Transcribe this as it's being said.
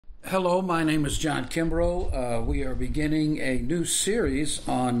Hello, my name is John Kimbrough. We are beginning a new series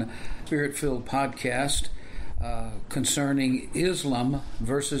on Spirit-Filled Podcast concerning Islam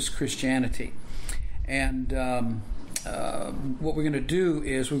versus Christianity. And what we're going to do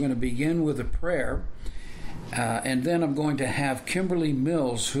is we're going to begin with a prayer, and then I'm going to have Kimberly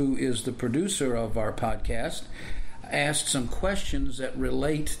Mills, who is the producer of our podcast, ask some questions that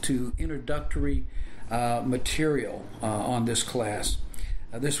relate to introductory material on this class.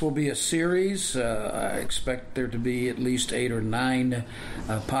 This will be a series. I expect there to be at least 8 or 9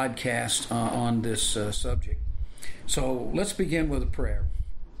 podcasts on this subject. So let's begin with a prayer.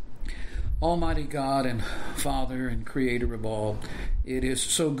 Almighty God and Father and Creator of all, it is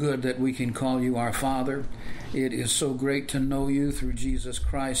so good that we can call you our Father. It is so great to know you through Jesus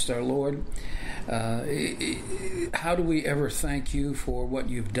Christ our Lord. How do we ever thank you for what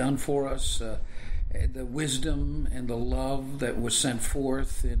you've done for us? The wisdom and the love that was sent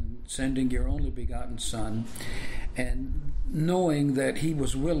forth in sending your only begotten Son, and knowing that he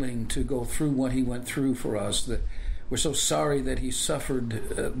was willing to go through what he went through for us. That we're so sorry that he suffered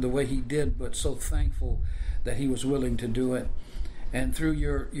the way he did, but so thankful that he was willing to do it. And through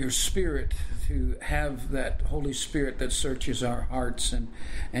your Spirit, to have that Holy Spirit that searches our hearts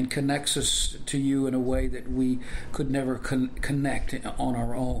and connects us to you in a way that we could never connect on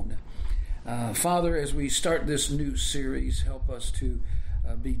our own. Father, as we start this new series, help us to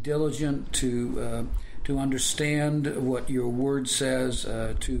be diligent, to understand what your word says,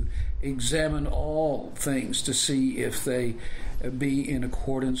 to examine all things to see if they be in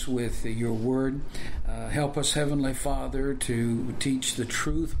accordance with your word. Help us, Heavenly Father, to teach the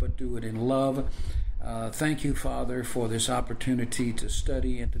truth, but do it in love. Thank you, Father, for this opportunity to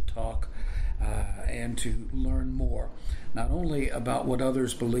study and to talk and to learn more, not only about what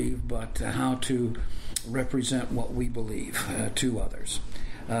others believe, but how to represent what we believe to others.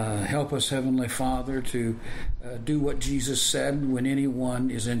 Help us, Heavenly Father, to do what Jesus said when anyone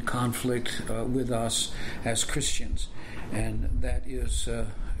is in conflict with us as Christians, and that is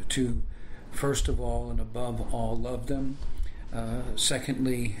to, first of all and above all, love them.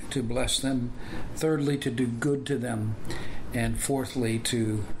 Secondly, to bless them. Thirdly, to do good to them. And fourthly,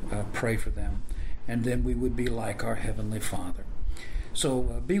 to pray for them. And then we would be like our Heavenly Father.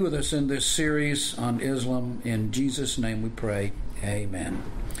 So be with us in this series on Islam. In Jesus' name we pray. Amen.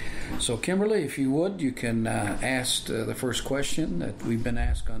 So Kimberly, if you would, you can ask the first question that we've been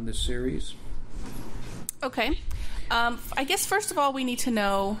asked on this series. Okay. I guess first of all, we need to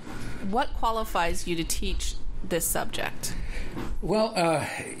know what qualifies you to teach this subject. Well,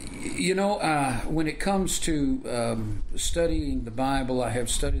 when it comes to studying the Bible, I have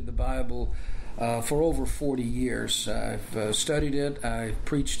studied the Bible for over 40 years. I've studied it, I've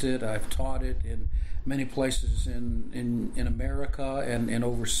preached it, I've taught it in many places in America and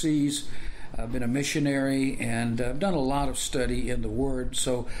overseas. I've been a missionary, and I've done a lot of study in the Word,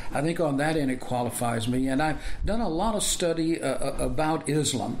 so I think on that end it qualifies me. And I've done a lot of study about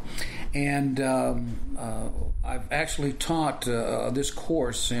Islam, and I've actually taught this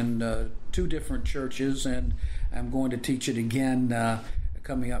course in 2 different churches, and I'm going to teach it again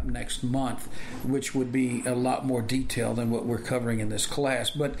coming up next month, which would be a lot more detail than what we're covering in this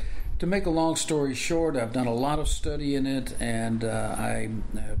class. But to make a long story short, I've done a lot of study in it, and I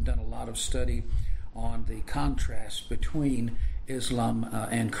have done a lot of study on the contrast between Islam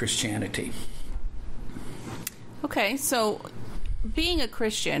and Christianity. Okay, so being a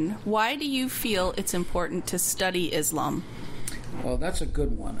Christian, why do you feel it's important to study Islam? Well, that's a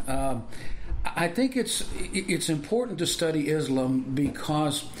good one. I think it's important to study Islam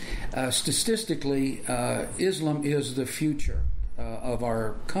because statistically, Islam is the future of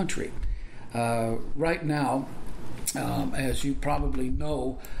our country. Right now, as you probably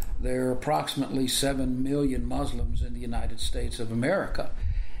know, there are approximately 7 million Muslims in the United States of America.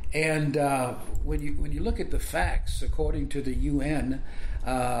 And when you look at the facts, according to the UN,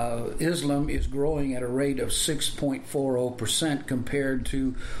 Islam is growing at a rate of 6.40% compared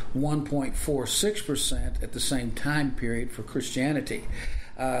to 1.46% at the same time period for Christianity.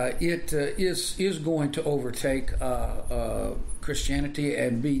 It is going to overtake Christianity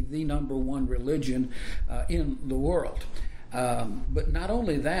and be the number one religion in the world. But not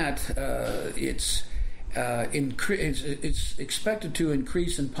only that, it's expected to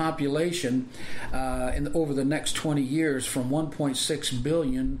increase in population over the next 20 years from 1.6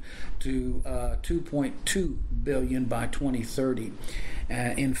 billion to 2.2 billion by 2030.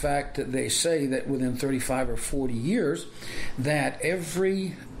 In fact, they say that within 35 or 40 years, that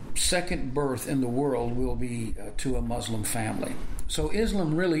every second birth in the world will be to a Muslim family. So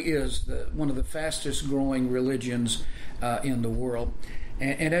Islam really is one of the fastest growing religions in the world.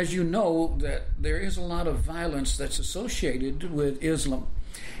 And as you know, that there is a lot of violence that's associated with Islam.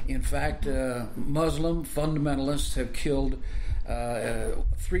 In fact, Muslim fundamentalists have killed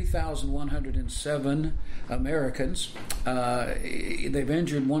 3,107 Americans. They've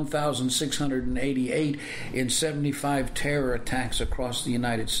injured 1,688 in 75 terror attacks across the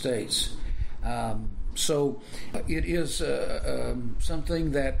United States. So it is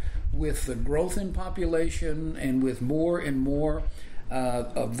something that, with the growth in population and with more and more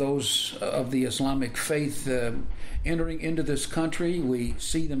of those of the Islamic faith entering into this country, we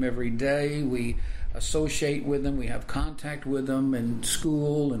see them every day. We associate with them. We have contact with them in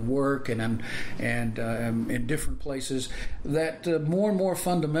school and work and in different places. That more and more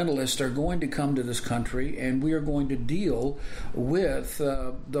fundamentalists are going to come to this country, and we are going to deal with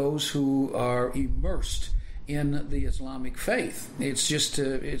those who are immersed in the Islamic faith. It's just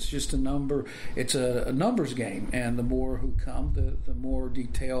a number. It's a numbers game, and the more who come, the more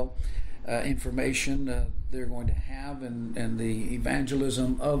detailed information they're going to have, and the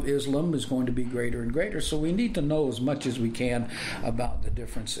evangelism of Islam is going to be greater and greater. So we need to know as much as we can about the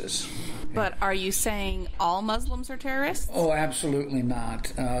differences. But are you saying all Muslims are terrorists? Oh, absolutely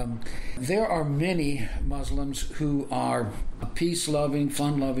not. There are many Muslims who are peace-loving,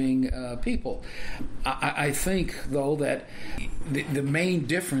 fun-loving people. I think, though, that the main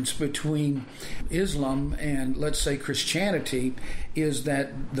difference between Islam and, let's say, Christianity is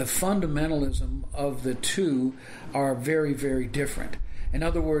that the fundamentalism of the two are very, very different. In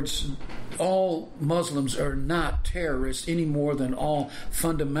other words, all Muslims are not terrorists any more than all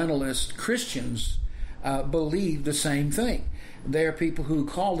fundamentalist Christians believe the same thing. They are people who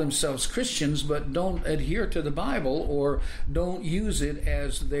call themselves Christians but don't adhere to the Bible or don't use it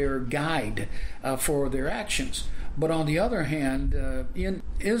as their guide for their actions. But on the other hand, in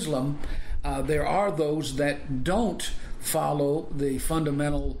Islam, there are those that don't follow the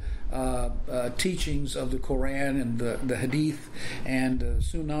fundamental teachings of the Quran and the Hadith and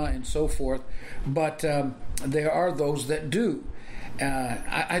Sunnah and so forth, but there are those that do.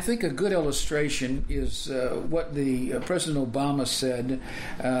 I think a good illustration is what the President Obama said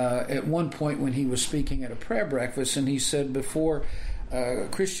at one point when he was speaking at a prayer breakfast, and he said, before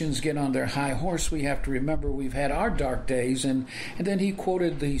Christians get on their high horse, we have to remember we've had our dark days, and then he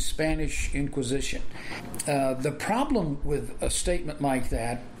quoted the Spanish Inquisition. The problem with a statement like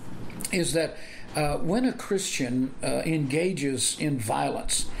that is that when a Christian engages in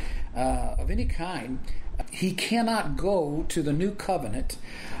violence of any kind, he cannot go to the New Covenant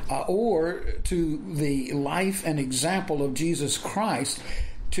or to the life and example of Jesus Christ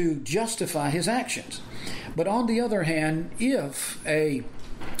to justify his actions. But on the other hand, if a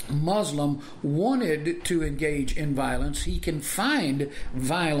Muslim wanted to engage in violence, he can find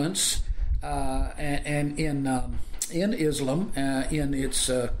violence and in Islam, in its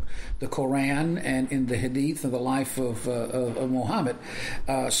the Quran and in the Hadith of the life of Muhammad.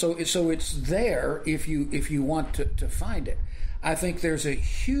 So it's there if you want to find it. I think there's a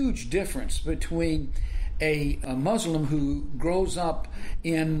huge difference between a Muslim who grows up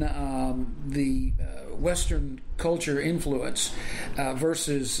in the Western culture influence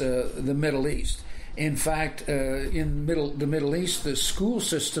versus the Middle East. In fact, in the Middle East, the school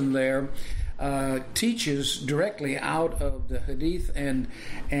system there teaches directly out of the Hadith and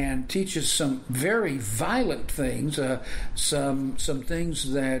teaches some very violent things, some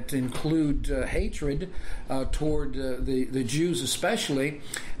things that include hatred toward the Jews especially,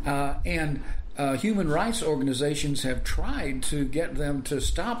 and human rights organizations have tried to get them to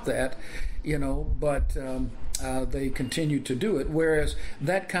stop that, but they continue to do it, whereas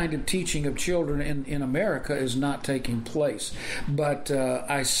that kind of teaching of children in America is not taking place. But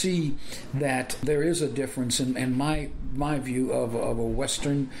I see that there is a difference in my view of a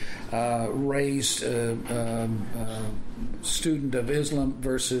Western raised student of Islam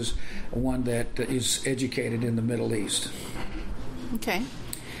versus one that is educated in the Middle East. Okay.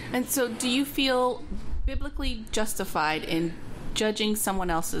 And so do you feel biblically justified in judging someone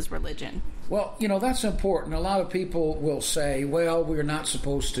else's religion? Well, that's important. A lot of people will say, well, we're not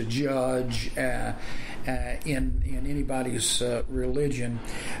supposed to judge in anybody's religion,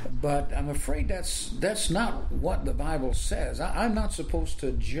 but I'm afraid that's not what the Bible says. I'm not supposed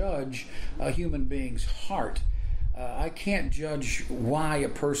to judge a human being's heart. I can't judge why a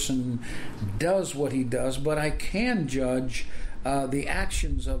person does what he does, but I can judge the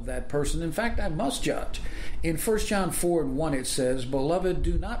actions of that person. In fact, I must judge. In 1 John 4:1 it says, "Beloved,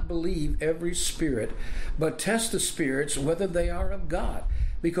 do not believe every spirit, but test the spirits whether they are of God,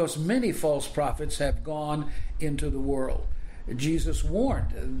 because many false prophets have gone into the world." Jesus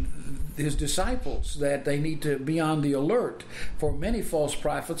warned his disciples that they need to be on the alert, for many false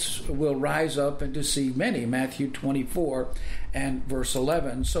prophets will rise up and deceive many, Matthew 24 and verse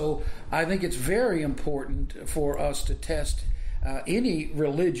 11. So I think it's very important for us to test any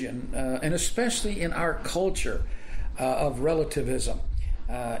religion, and especially in our culture of relativism,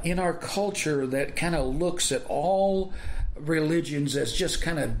 in our culture that kind of looks at all religions as just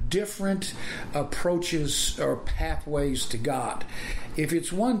kind of different approaches or pathways to God. If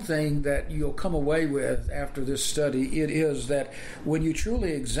it's one thing that you'll come away with after this study, it is that when you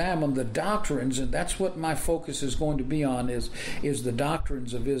truly examine the doctrines, and that's what my focus is going to be on, is the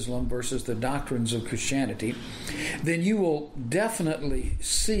doctrines of Islam versus the doctrines of Christianity, then you will definitely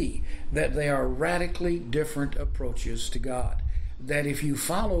see that they are radically different approaches to God. That if you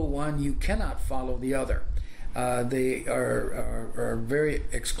follow one, you cannot follow the other. They are very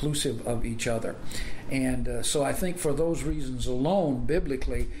exclusive of each other. And so I think for those reasons alone,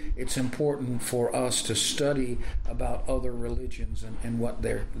 biblically, it's important for us to study about other religions and what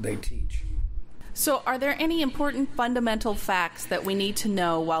they teach. So are there any important fundamental facts that we need to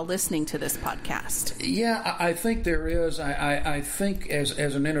know while listening to this podcast? Yeah, I think there is. I think as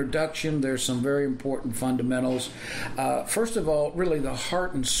an introduction, there's some very important fundamentals. First of all, really the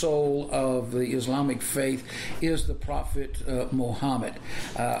heart and soul of the Islamic faith is the Prophet Muhammad.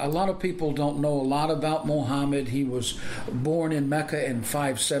 A lot of people don't know a lot about Muhammad. He was born in Mecca in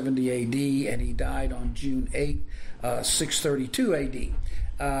 570 A.D. and he died on June 8, 632 A.D.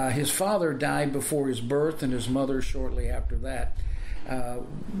 His father died before his birth and his mother shortly after that.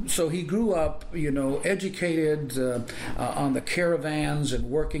 So he grew up, educated on the caravans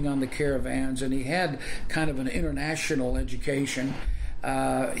and working on the caravans, and he had kind of an international education.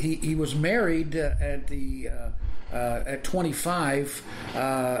 He was married at 25,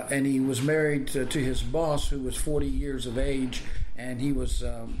 and he was married to his boss, who was 40 years of age, and he was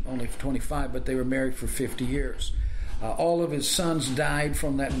only 25, but they were married for 50 years. All of his sons died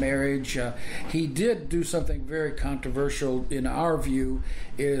from that marriage. He did do something very controversial in our view,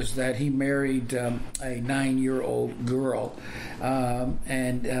 is that he married a 9-year-old girl.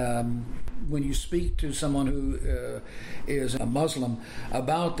 When you speak to someone who is a Muslim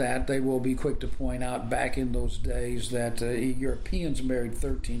about that, they will be quick to point out back in those days that Europeans married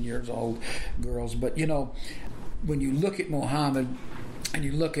 13-year-old girls. But, when you look at Muhammad, and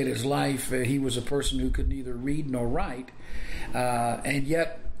you look at his life, he was a person who could neither read nor write. And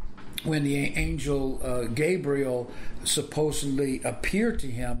yet, when the angel Gabriel supposedly appeared to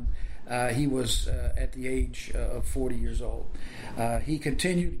him, he was at the age of 40 years old. He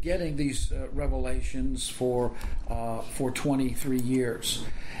continued getting these revelations for 23 years.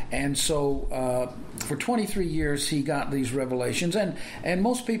 And so for 23 years he got these revelations. And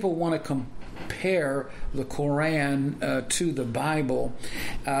most people want to compare the Quran to the Bible,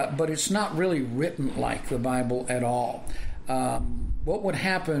 but it's not really written like the Bible at all. What would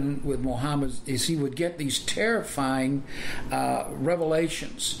happen with Muhammad is he would get these terrifying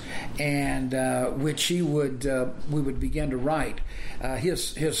revelations, and which we would begin to write.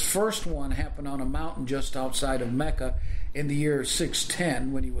 His first one happened on a mountain just outside of Mecca in the year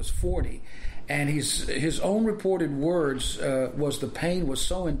 610 when he was 40. And his own reported words was the pain was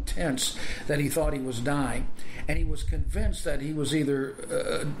so intense that he thought he was dying. And he was convinced that he was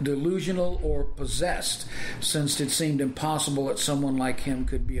either delusional or possessed, since it seemed impossible that someone like him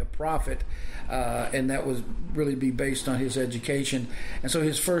could be a prophet. And that would really be based on his education. And so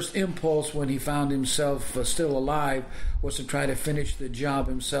his first impulse when he found himself still alive was to try to finish the job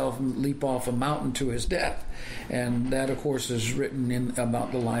himself and leap off a mountain to his death. And that, of course, is written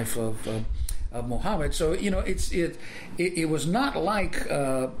about the life of Muhammad. So it was not like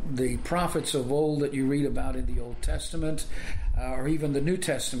the prophets of old that you read about in the Old Testament or even the New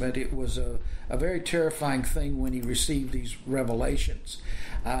Testament. It was a very terrifying thing when he received these revelations,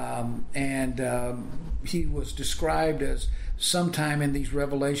 and he was described as sometime in these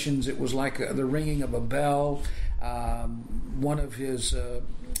revelations it was like the ringing of a bell. One of his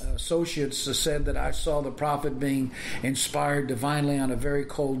associates said that I saw the prophet being inspired divinely on a very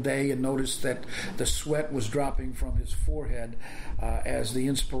cold day and noticed that the sweat was dropping from his forehead as the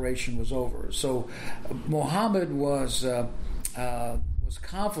inspiration was over. So Muhammad was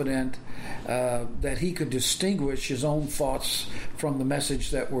confident that he could distinguish his own thoughts from the message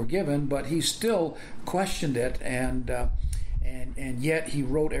that were given, but he still questioned it, and yet he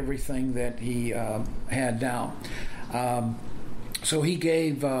wrote everything that he had down. So he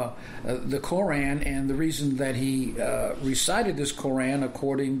gave the Quran, and the reason that he recited this Quran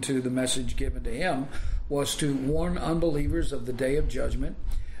according to the message given to him was to warn unbelievers of the day of judgment,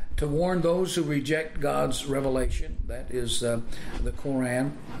 to warn those who reject God's revelation, that is the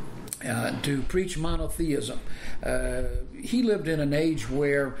Quran, to preach monotheism. He lived in an age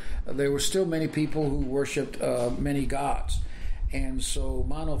where there were still many people who worshipped many gods. And so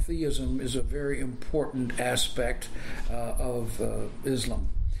monotheism is a very important aspect of Islam.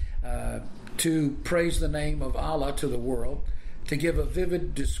 To praise the name of Allah to the world, to give a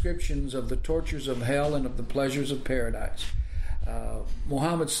vivid descriptions of the tortures of hell and of the pleasures of paradise.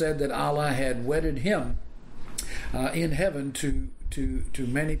 Muhammad said that Allah had wedded him in heaven to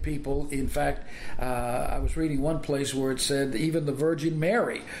many people. In fact, I was reading one place where it said even the Virgin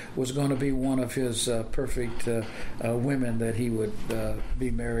Mary was going to be one of his perfect women that he would be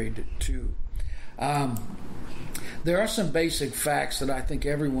married to. There are some basic facts that I think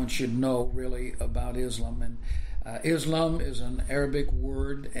everyone should know really about Islam. And Islam is an Arabic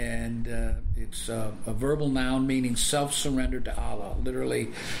word, and it's a verbal noun meaning self-surrender to Allah,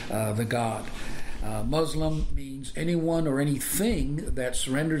 literally the God. Muslim means anyone or anything that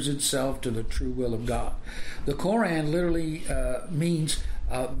surrenders itself to the true will of God. The Quran literally means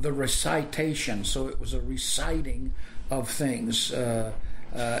the recitation, so it was a reciting of things.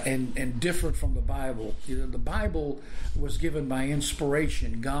 And different from the Bible. The Bible was given by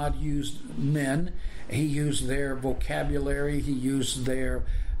inspiration. God used men. He used their vocabulary. He used their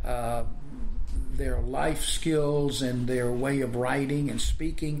life skills and their way of writing and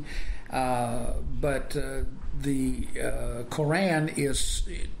speaking. But the Quran is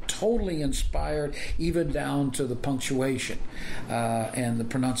totally inspired, even down to the punctuation and the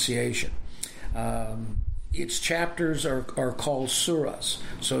pronunciation. Its chapters are called surahs.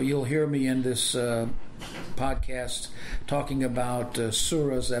 So you'll hear me in this podcast talking about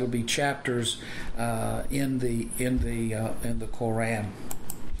surahs. That'll be chapters in the Quran.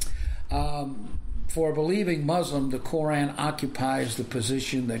 For a believing Muslim, the Quran occupies the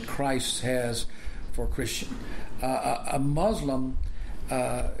position that Christ has for Christian. A Muslim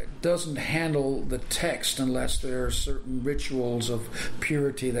doesn't handle the text unless there are certain rituals of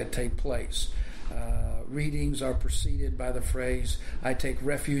purity that take place. Readings are preceded by the phrase, I take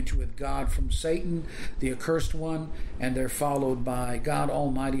refuge with God from Satan, the accursed one, and they're followed by, God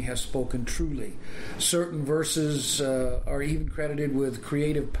Almighty has spoken truly. Certain verses are even credited with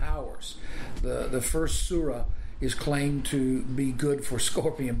creative powers. The first surah is claimed to be good for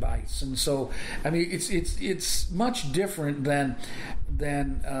scorpion bites. And so, I mean, it's much different than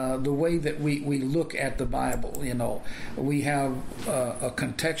the way that we look at the Bible. You know, we have a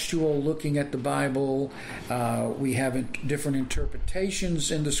contextual looking at the Bible. We have different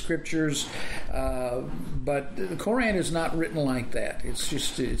interpretations in the scriptures, but the Quran is not written like that.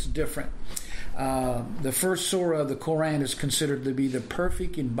 It's different. The first surah of the Quran is considered to be the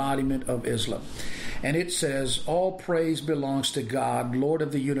perfect embodiment of Islam. And it says, all praise belongs to God, Lord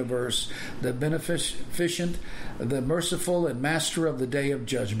of the universe, the beneficent, the merciful, and master of the day of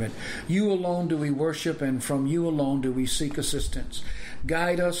judgment. You alone do we worship, and from you alone do we seek assistance.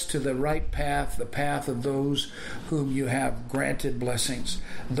 Guide us to the right path, the path of those whom you have granted blessings,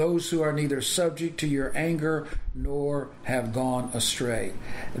 those who are neither subject to your anger nor have gone astray.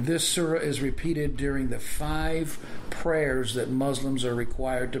 This surah is repeated during the 5 prayers that Muslims are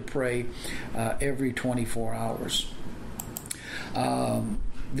required to pray every 24 hours.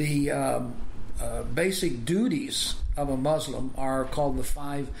 The basic duties of a Muslim are called the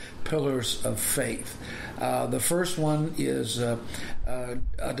 5 pillars of faith. The first one is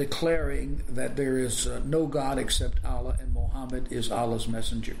declaring that there is no God except Allah and Muhammad is Allah's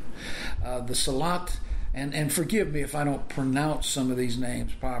messenger. The Salat, and forgive me if I don't pronounce some of these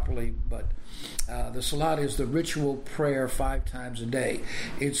names properly, but the Salat is the ritual prayer 5 times a day.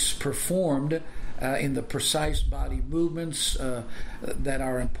 It's performed in the precise body movements that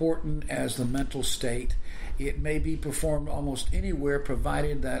are important as the mental state. It may be performed almost anywhere,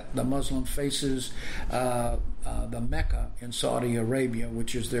 provided that the Muslim faces the Mecca in Saudi Arabia,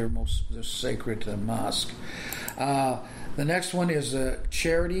 which is their sacred mosque. The next one is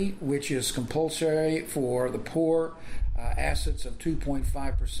charity, which is compulsory for the poor. Assets of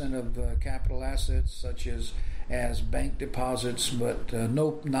 2.5% of capital assets, such as bank deposits, but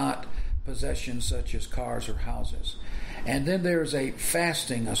not possessions such as cars or houses. And then there's a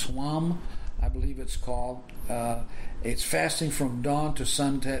fasting, a swam, I believe it's called. It's fasting from dawn to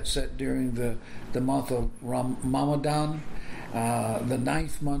sunset during the month of Ramadan, the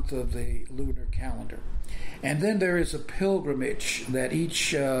 9th month of the lunar calendar. And then there is a pilgrimage that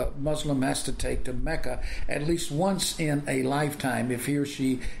each Muslim has to take to Mecca at least once in a lifetime if he or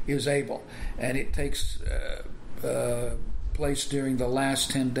she is able. And it takes place during the last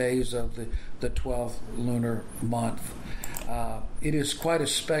 10 days of the 12th lunar month. It is quite a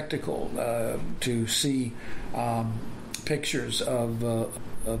spectacle to see pictures of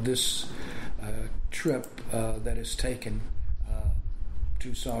this trip that is taken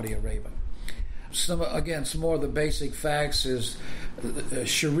to Saudi Arabia. Some more of the basic facts is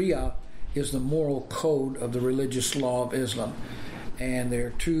Sharia is the moral code of the religious law of Islam. And there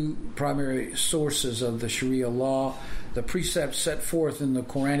are two primary sources of the Sharia law: the precepts set forth in the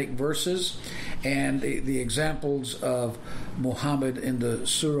Quranic verses and the examples of Muhammad in the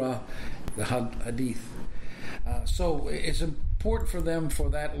surah, the hadith. So it's important for them for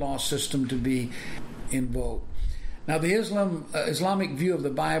that law system to be in vogue. Now, the Islamic view of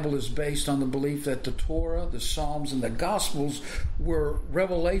the Bible is based on the belief that the Torah, the Psalms, and the Gospels were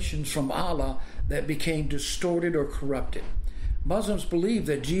revelations from Allah that became distorted or corrupted. Muslims believe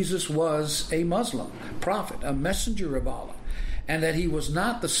that Jesus was a Muslim prophet, a messenger of Allah, and that he was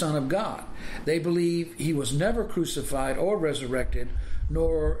not the Son of God. They believe he was never crucified or resurrected,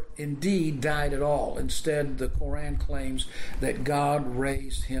 nor indeed died at all. Instead, the Quran claims that God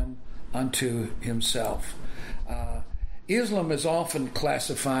raised him unto himself. Islam is often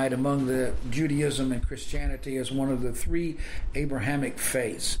classified among the Judaism and Christianity as one of the three Abrahamic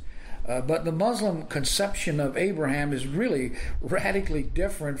faiths. But the Muslim conception of Abraham is really radically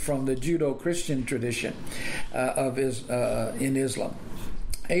different from the Judeo-Christian tradition in Islam.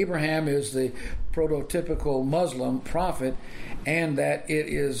 Abraham is the prototypical Muslim prophet, and that it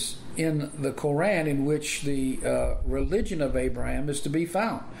is in the Quran in which the religion of Abraham is to be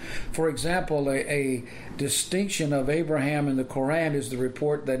found. For example, a distinction of Abraham in the Quran is the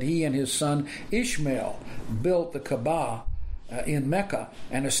report that he and his son Ishmael built the Kaaba in Mecca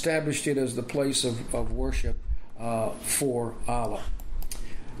and established it as the place of worship for Allah.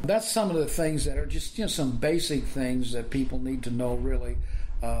 That's some of the things that are just some basic things that people need to know really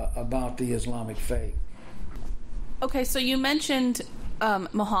about the Islamic faith. Okay, so you mentioned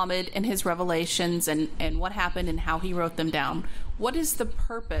Muhammad and his revelations and what happened and how he wrote them down. What is the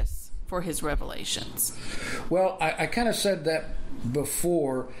purpose for his revelations? Well, I kind of said that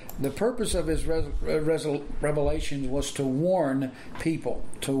before. The purpose of his revelations was to warn people,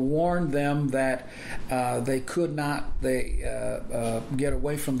 to warn them that they could not get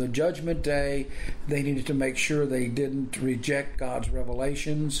away from the judgment day. They needed to make sure they didn't reject God's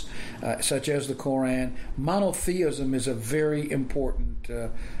revelations, such as the Quran. Monotheism is a very important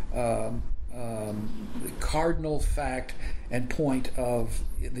cardinal fact and point of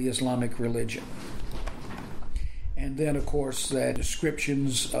the Islamic religion. And then, of course, the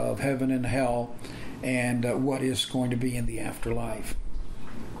descriptions of heaven and hell and what is going to be in the afterlife.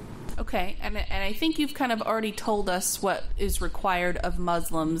 Okay, and I think you've kind of already told us what is required of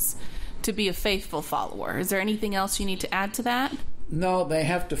Muslims to be a faithful follower. Is there anything else you need to add to that? No, they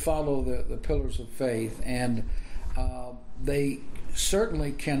have to follow the pillars of faith, and they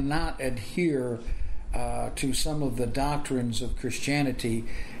certainly cannot adhere to some of the doctrines of Christianity.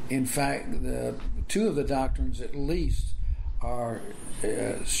 In fact, two of the doctrines at least are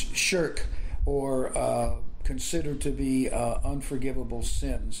shirk, or considered to be unforgivable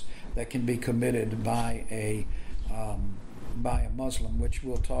sins that can be committed by a Muslim, which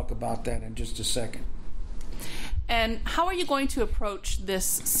we'll talk about that in just a second. And how are you going to approach this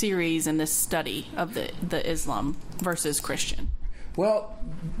series and this study of the Islam versus Christian? Well,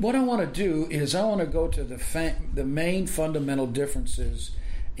 what I want to do is I want to go to the main fundamental differences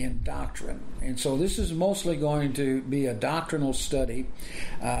in doctrine. And so this is mostly going to be a doctrinal study.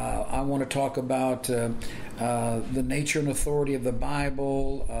 I want to talk about the nature and authority of the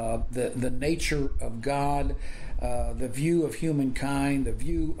Bible, the nature of God, the view of humankind, the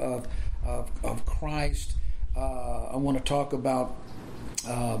view of Christ. I want to talk about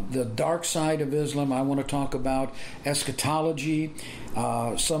the dark side of Islam. I want to talk about eschatology,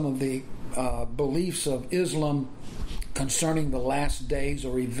 some of the beliefs of Islam concerning the last days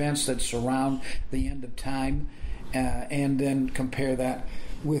or events that surround the end of time, and then compare that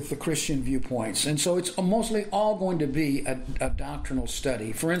with the Christian viewpoints. And so it's mostly all going to be a doctrinal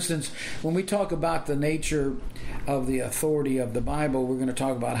study. For instance, when we talk about the nature of the authority of the Bible, we're going to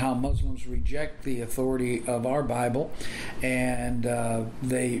talk about how Muslims reject the authority of our Bible, and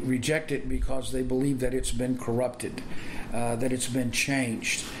they reject it because they believe that it's been corrupted, that it's been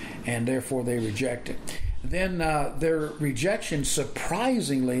changed, and therefore they reject it. Then their rejection,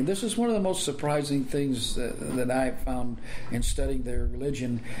 surprisingly, this is one of the most surprising things that I found in studying their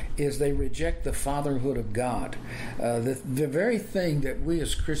religion, is they reject the fatherhood of God. The very thing that we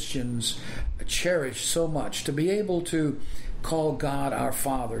as Christians cherish so much, to be able to call God our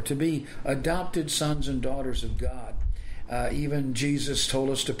Father, to be adopted sons and daughters of God. Even Jesus told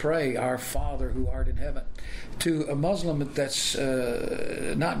us to pray, "Our Father who art in heaven." To a Muslim, that's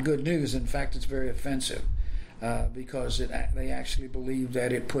not good news. In fact, it's very offensive because they actually believe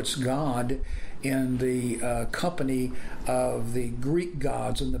that it puts God in the company of the Greek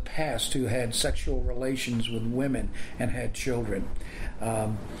gods in the past who had sexual relations with women and had children.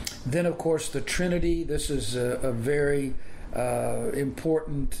 Then, of course, the Trinity. This is a very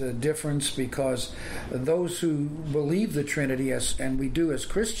important difference, because those who believe the Trinity, and we do as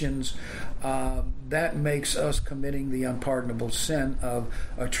Christians, that makes us committing the unpardonable sin of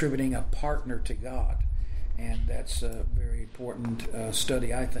attributing a partner to God. And that's a very important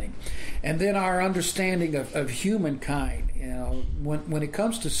study, I think. And then our understanding of humankind. When it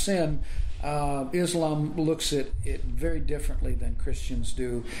comes to sin, Islam looks at it very differently than Christians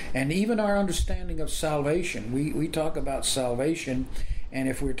do. And even our understanding of salvation. We talk about salvation, and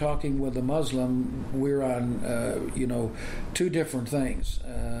if we're talking with a Muslim, we're on two different things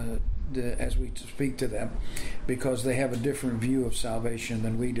as we speak to them, because they have a different view of salvation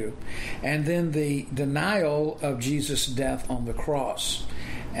than we do. And then the denial of Jesus' death on the cross,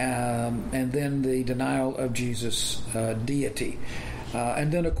 and then the denial of Jesus' deity.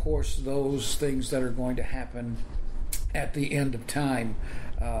 And then, of course, those things that are going to happen at the end of time.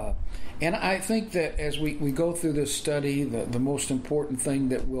 And I think that as we go through this study, the most important thing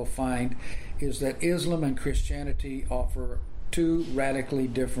that we'll find is that Islam and Christianity offer two radically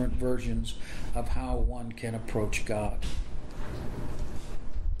different versions of how one can approach God.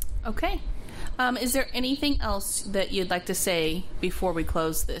 Okay. Is there anything else that you'd like to say before we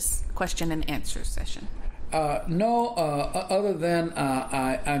close this question and answer session? No, other than,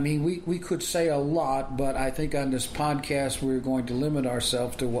 we could say a lot, but I think on this podcast we're going to limit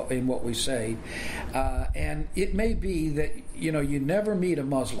ourselves to what we say. And it may be that, you never meet a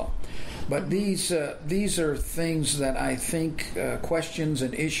Muslim, but these are things that I think, questions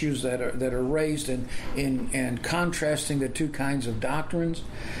and issues that are raised in contrasting the two kinds of doctrines,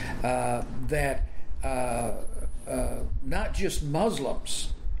 that not just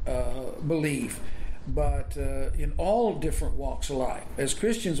Muslims believe, but in all different walks of life. As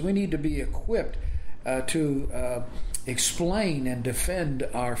Christians, we need to be equipped to explain and defend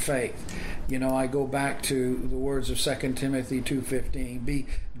our faith. I go back to the words of 2 Timothy 2:15, "Be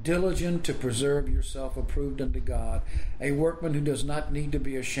diligent to preserve yourself approved unto God, a workman who does not need to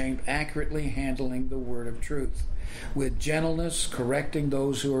be ashamed, accurately handling the word of truth, with gentleness correcting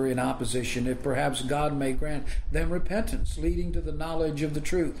those who are in opposition, if perhaps God may grant them repentance, leading to the knowledge of the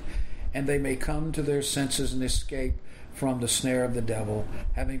truth, and they may come to their senses and escape from the snare of the devil,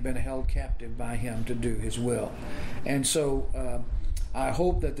 having been held captive by him to do his will." And so I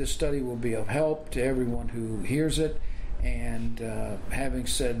hope that this study will be of help to everyone who hears it. And having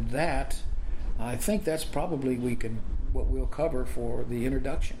said that, I think that's probably what we'll cover for the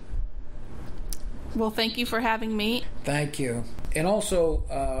introduction. Well, thank you for having me. Thank you. And also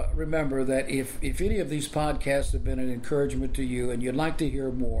remember that if any of these podcasts have been an encouragement to you and you'd like to hear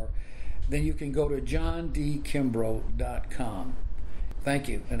more, then you can go to johndkimbrough.com. Thank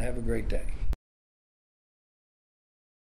you, and have a great day.